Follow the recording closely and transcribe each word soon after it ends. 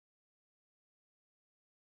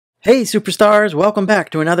Hey superstars, welcome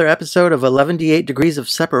back to another episode of 11 Degrees of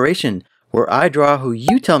Separation, where I draw who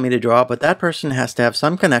you tell me to draw, but that person has to have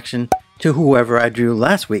some connection to whoever I drew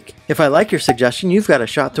last week. If I like your suggestion, you've got a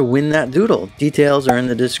shot to win that doodle. Details are in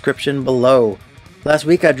the description below. Last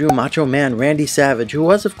week I drew Macho Man Randy Savage, who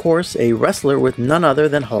was of course a wrestler with none other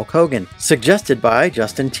than Hulk Hogan, suggested by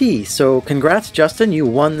Justin T. So congrats Justin, you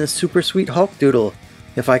won this super sweet Hulk doodle.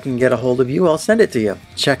 If I can get a hold of you, I'll send it to you.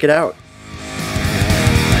 Check it out.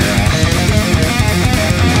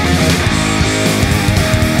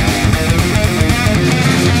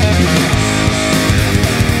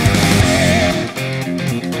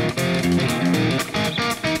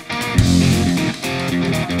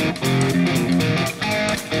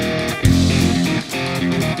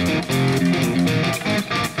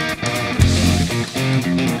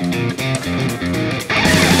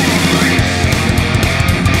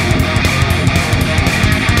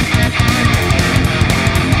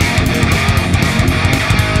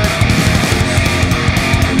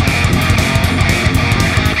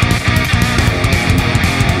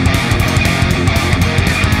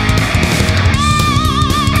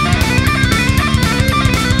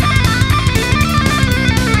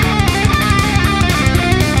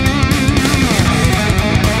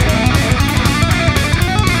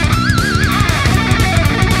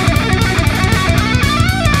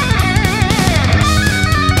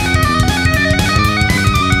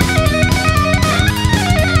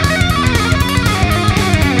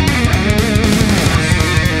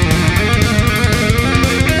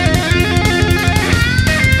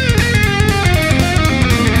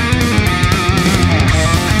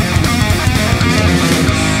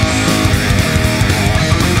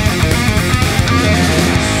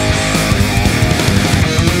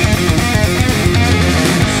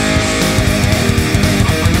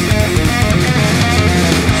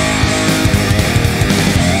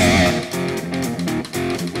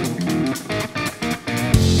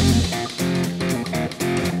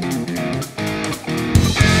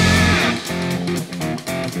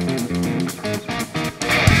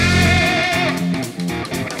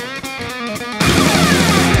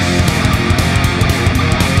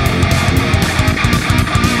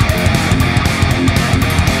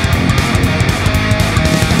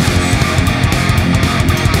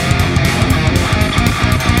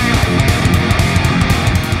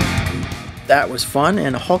 That was fun,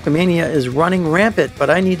 and Hulkamania is running rampant, but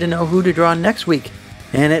I need to know who to draw next week.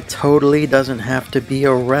 And it totally doesn't have to be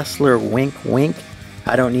a wrestler, wink wink.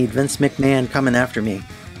 I don't need Vince McMahon coming after me.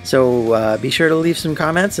 So be sure to leave some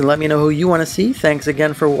comments and let me know who you want to see. Thanks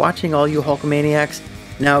again for watching, all you Hulkamaniacs.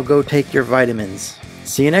 Now go take your vitamins.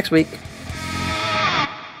 See you next week.